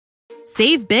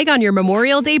Save big on your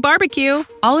Memorial Day barbecue,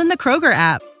 all in the Kroger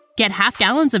app. Get half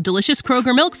gallons of delicious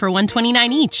Kroger milk for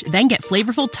 $1.29 each. Then get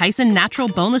flavorful Tyson natural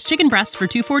boneless chicken breasts for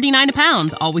 $2.49 a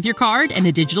pound, all with your card and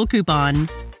a digital coupon.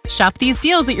 Shop these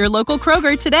deals at your local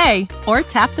Kroger today, or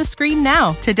tap the screen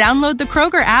now to download the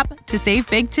Kroger app to save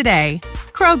big today.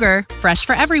 Kroger, fresh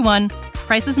for everyone.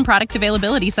 Prices and product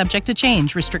availability subject to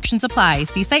change. Restrictions apply.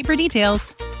 See site for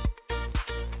details.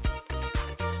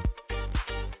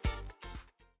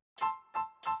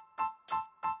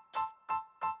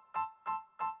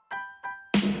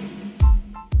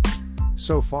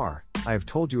 So far, I have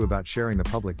told you about sharing the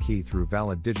public key through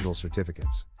valid digital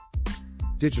certificates.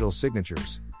 Digital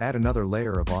signatures add another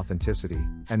layer of authenticity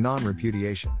and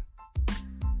non-repudiation.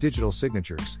 Digital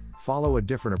signatures follow a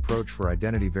different approach for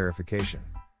identity verification,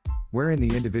 wherein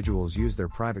the individuals use their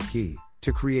private key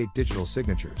to create digital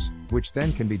signatures, which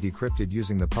then can be decrypted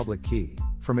using the public key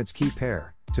from its key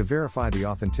pair to verify the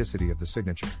authenticity of the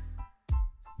signature.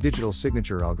 Digital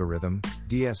Signature Algorithm,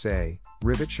 DSA,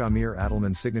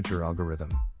 Rivett-Shamir-Adleman Signature Algorithm,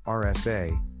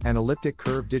 RSA, and Elliptic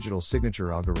Curve Digital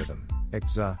Signature Algorithm,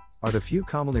 ECSA, are the few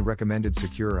commonly recommended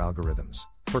secure algorithms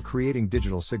for creating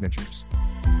digital signatures.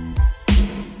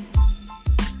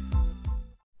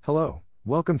 Hello,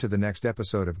 welcome to the next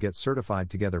episode of Get Certified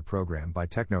Together program by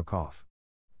TechnoCoff,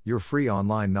 your free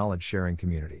online knowledge sharing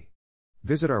community.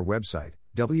 Visit our website,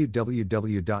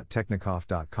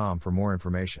 www.technocoff.com for more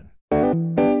information.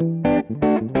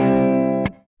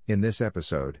 In this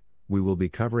episode, we will be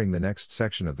covering the next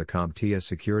section of the CompTIA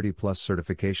Security Plus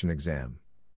certification exam.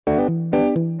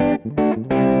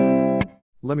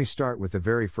 Let me start with the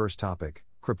very first topic,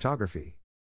 cryptography.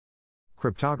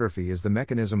 Cryptography is the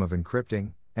mechanism of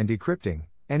encrypting and decrypting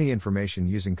any information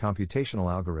using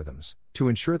computational algorithms to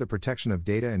ensure the protection of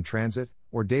data in transit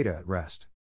or data at rest.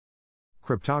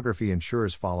 Cryptography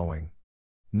ensures following.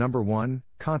 Number 1,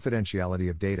 confidentiality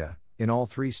of data in all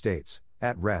three states,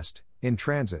 at rest, in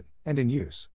transit, and in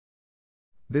use.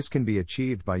 This can be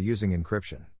achieved by using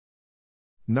encryption.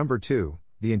 Number 2,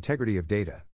 the integrity of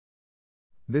data.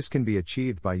 This can be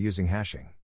achieved by using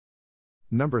hashing.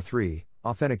 Number 3,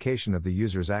 authentication of the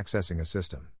users accessing a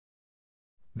system.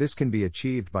 This can be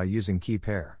achieved by using key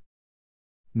pair.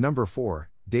 Number 4,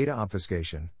 data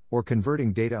obfuscation, or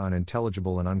converting data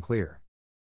unintelligible and unclear.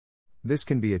 This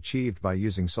can be achieved by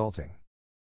using salting.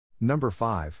 Number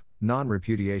 5,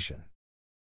 non-repudiation.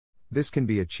 This can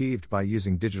be achieved by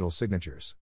using digital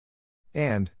signatures.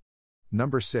 And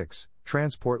number 6,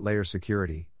 transport layer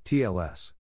security,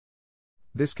 TLS.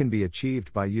 This can be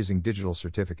achieved by using digital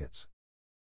certificates.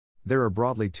 There are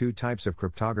broadly two types of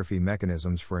cryptography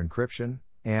mechanisms for encryption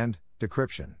and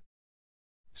decryption.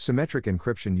 Symmetric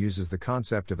encryption uses the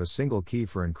concept of a single key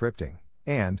for encrypting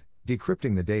and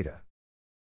decrypting the data.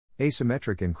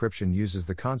 Asymmetric encryption uses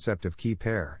the concept of key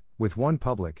pair, with one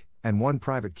public and one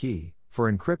private key,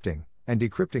 for encrypting and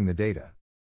decrypting the data.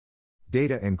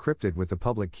 Data encrypted with the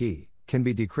public key can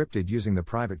be decrypted using the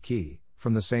private key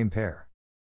from the same pair.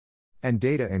 And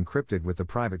data encrypted with the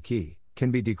private key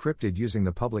can be decrypted using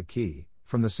the public key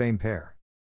from the same pair.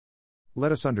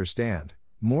 Let us understand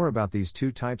more about these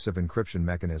two types of encryption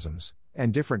mechanisms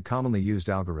and different commonly used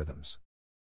algorithms.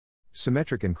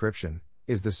 Symmetric encryption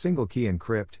is the single key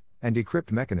encrypt and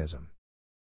decrypt mechanism.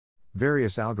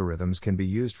 Various algorithms can be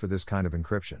used for this kind of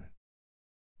encryption.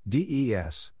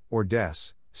 DES, or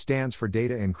DES, stands for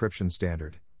Data Encryption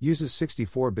Standard, uses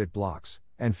 64-bit blocks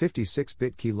and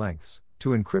 56-bit key lengths to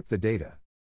encrypt the data.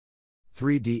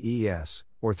 3DES,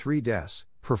 or 3DES,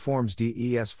 performs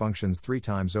DES functions 3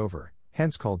 times over,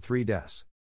 hence called 3DES.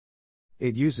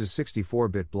 It uses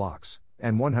 64-bit blocks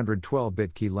and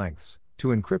 112-bit key lengths to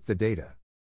encrypt the data.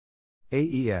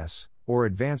 AES, or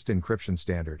Advanced Encryption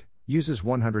Standard, uses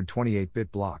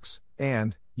 128-bit blocks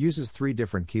and uses 3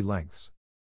 different key lengths.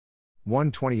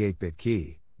 128-bit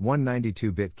key,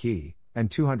 192-bit key, and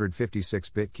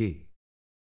 256-bit key.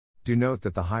 Do note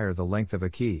that the higher the length of a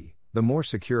key, the more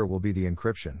secure will be the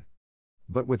encryption,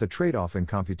 but with a trade-off in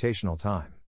computational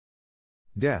time.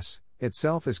 DES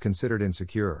itself is considered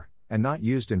insecure and not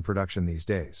used in production these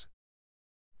days.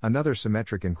 Another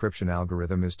symmetric encryption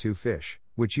algorithm is 2FISH,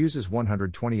 which uses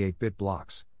 128-bit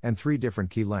blocks and 3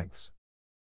 different key lengths.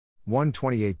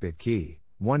 128-bit key,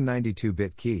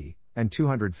 192-bit key, and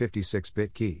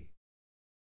 256-bit key.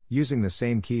 Using the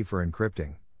same key for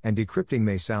encrypting and decrypting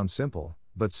may sound simple,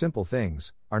 but simple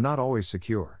things are not always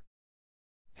secure.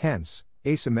 Hence,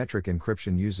 asymmetric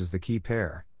encryption uses the key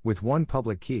pair, with one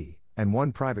public key and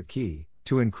one private key,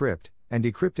 to encrypt and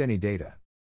decrypt any data.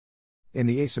 In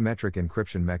the asymmetric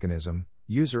encryption mechanism,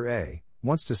 user A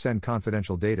wants to send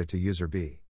confidential data to user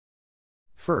B.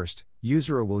 First,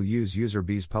 user A will use user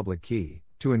B's public key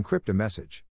to encrypt a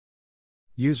message.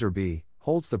 User B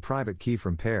holds the private key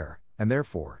from pair, and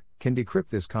therefore, can decrypt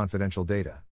this confidential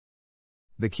data.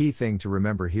 The key thing to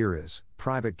remember here is,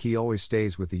 private key always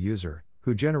stays with the user,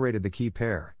 who generated the key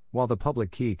pair, while the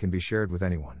public key can be shared with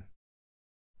anyone.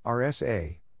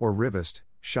 RSA, or Rivest,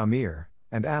 Shamir,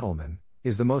 and Adelman,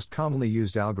 is the most commonly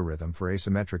used algorithm for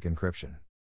asymmetric encryption.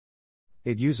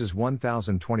 It uses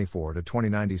 1024 to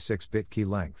 2096-bit key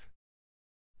length.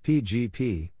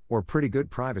 PGP, or Pretty Good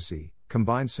Privacy,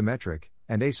 combines symmetric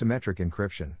and asymmetric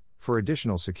encryption for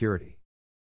additional security.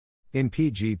 In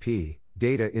PGP,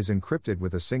 data is encrypted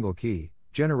with a single key,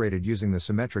 generated using the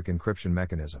symmetric encryption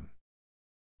mechanism.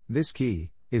 This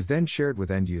key is then shared with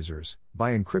end users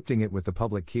by encrypting it with the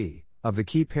public key of the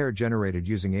key pair generated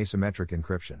using asymmetric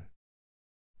encryption.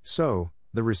 So,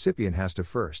 the recipient has to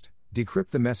first decrypt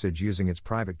the message using its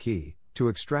private key to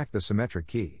extract the symmetric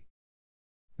key.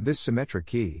 This symmetric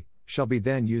key shall be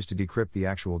then used to decrypt the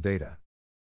actual data.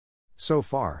 So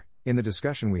far, in the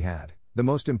discussion we had, the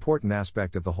most important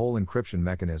aspect of the whole encryption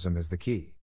mechanism is the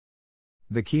key.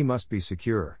 The key must be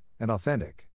secure and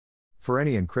authentic. For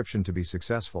any encryption to be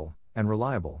successful and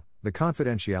reliable, the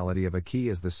confidentiality of a key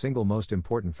is the single most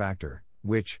important factor,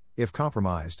 which, if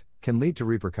compromised, can lead to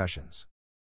repercussions.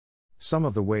 Some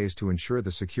of the ways to ensure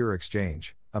the secure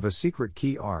exchange of a secret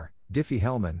key are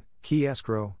Diffie-Hellman, key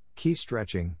escrow, key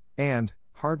stretching, and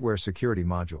hardware security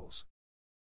modules.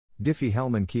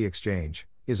 Diffie-Hellman key exchange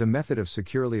is a method of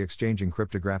securely exchanging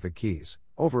cryptographic keys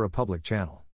over a public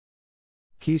channel.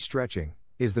 Key stretching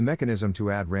is the mechanism to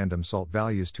add random salt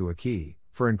values to a key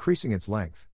for increasing its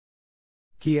length.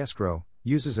 Key escrow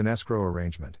uses an escrow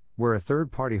arrangement where a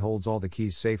third party holds all the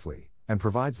keys safely and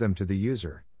provides them to the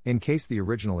user in case the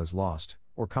original is lost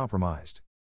or compromised.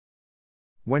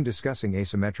 When discussing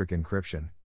asymmetric encryption,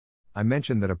 I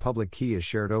mentioned that a public key is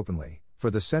shared openly for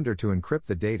the sender to encrypt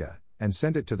the data and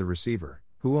send it to the receiver,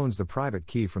 who owns the private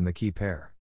key from the key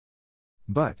pair.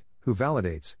 But, who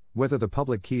validates whether the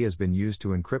public key has been used to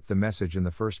encrypt the message in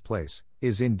the first place,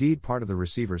 is indeed part of the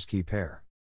receiver's key pair.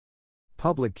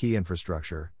 Public key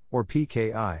infrastructure, or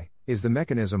PKI, is the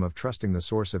mechanism of trusting the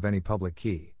source of any public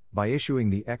key by issuing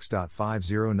the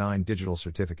X.509 digital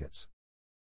certificates.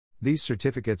 These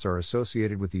certificates are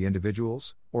associated with the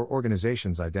individual's or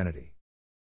organization's identity.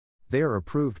 They are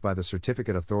approved by the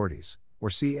certificate authorities, or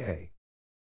CA.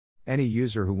 Any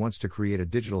user who wants to create a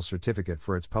digital certificate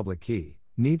for its public key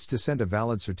needs to send a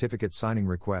valid certificate signing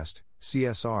request,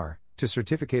 CSR, to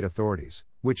certificate authorities,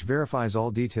 which verifies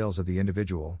all details of the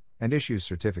individual and issues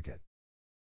certificate.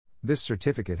 This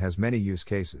certificate has many use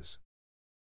cases.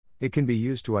 It can be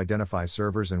used to identify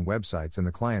servers and websites in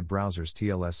the client browser's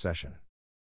TLS session.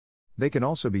 They can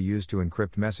also be used to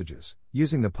encrypt messages,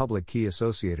 using the public key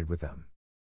associated with them.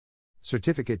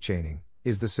 Certificate chaining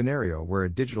is the scenario where a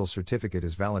digital certificate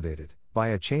is validated by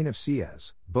a chain of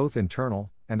CS, both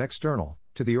internal and external,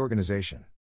 to the organization.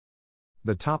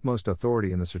 The topmost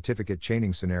authority in the certificate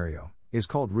chaining scenario is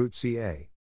called root CA.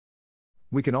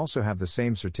 We can also have the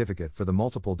same certificate for the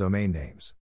multiple domain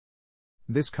names.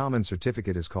 This common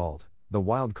certificate is called the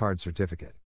wildcard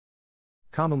certificate.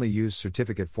 Commonly used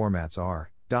certificate formats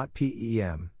are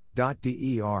 .pem,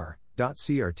 .der,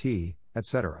 .crt,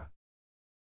 etc.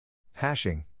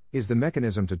 Hashing is the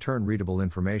mechanism to turn readable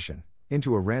information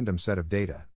into a random set of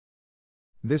data.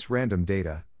 This random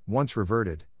data, once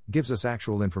reverted, gives us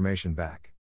actual information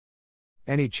back.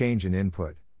 Any change in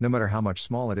input, no matter how much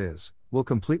small it is, will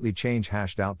completely change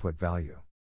hashed output value.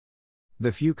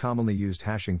 The few commonly used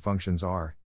hashing functions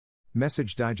are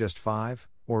Message Digest 5,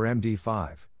 or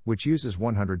MD5, which uses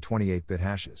 128-bit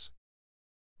hashes.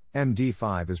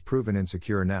 MD5 is proven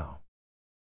insecure now.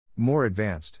 More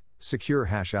advanced, Secure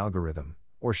Hash Algorithm,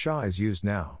 or SHA, is used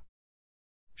now.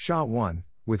 SHA-1,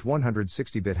 with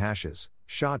 160-bit hashes,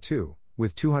 SHA-2,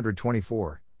 with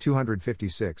 224,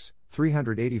 256,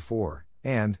 384,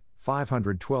 and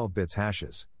 512 bits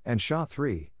hashes, and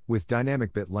SHA-3, with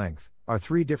dynamic bit length, are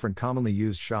three different commonly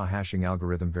used SHA hashing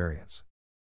algorithm variants.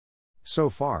 So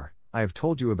far, I have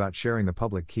told you about sharing the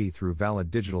public key through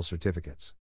valid digital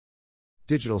certificates.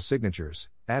 Digital signatures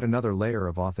add another layer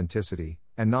of authenticity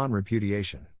and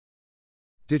non-repudiation.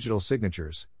 Digital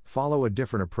signatures follow a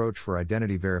different approach for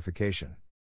identity verification,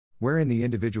 wherein the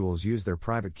individuals use their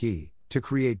private key to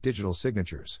create digital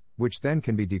signatures, which then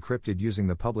can be decrypted using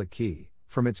the public key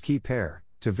from its key pair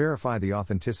to verify the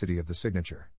authenticity of the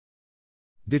signature.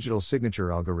 Digital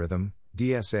Signature Algorithm,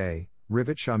 DSA,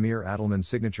 Rivett-Shamir-Adelman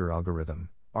Signature Algorithm,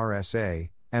 RSA,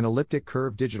 and Elliptic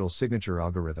Curve Digital Signature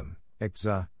Algorithm,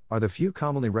 ECSA, are the few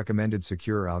commonly recommended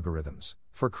secure algorithms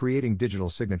for creating digital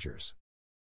signatures.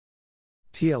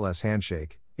 TLS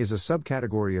Handshake is a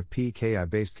subcategory of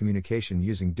PKI-based communication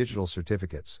using digital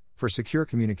certificates for secure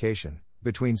communication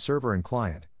between server and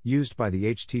client, used by the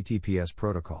HTTPS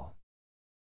protocol.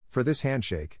 For this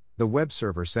handshake, the web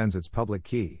server sends its public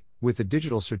key with the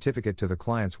digital certificate to the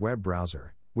client's web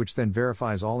browser, which then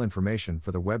verifies all information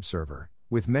for the web server,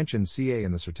 with mentioned CA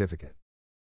in the certificate.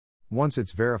 Once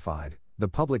it's verified, the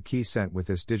public key sent with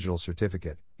this digital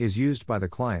certificate is used by the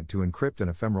client to encrypt an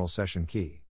ephemeral session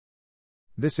key.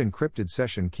 This encrypted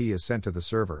session key is sent to the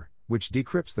server, which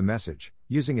decrypts the message,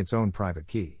 using its own private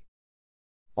key.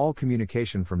 All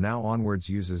communication from now onwards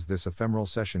uses this ephemeral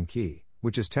session key,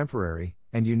 which is temporary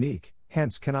and unique,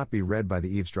 hence cannot be read by the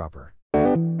eavesdropper.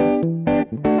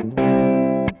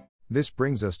 This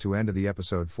brings us to end of the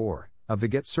episode 4 of the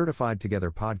Get Certified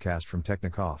Together podcast from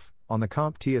Technicoff on the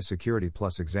CompTIA Security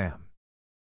Plus exam.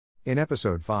 In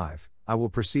episode 5, I will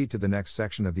proceed to the next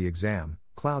section of the exam,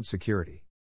 Cloud Security.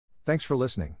 Thanks for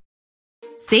listening.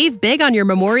 Save big on your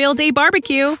Memorial Day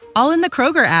barbecue, all in the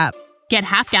Kroger app. Get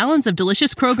half gallons of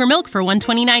delicious Kroger milk for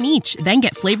 $1.29 each. Then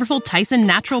get flavorful Tyson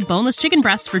natural boneless chicken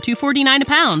breasts for $2.49 a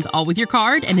pound, all with your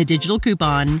card and a digital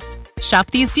coupon. Shop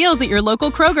these deals at your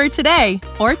local Kroger today,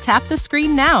 or tap the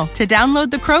screen now to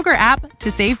download the Kroger app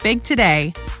to save big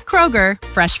today. Kroger,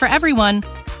 fresh for everyone.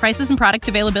 Prices and product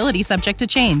availability subject to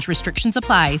change. Restrictions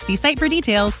apply. See site for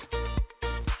details.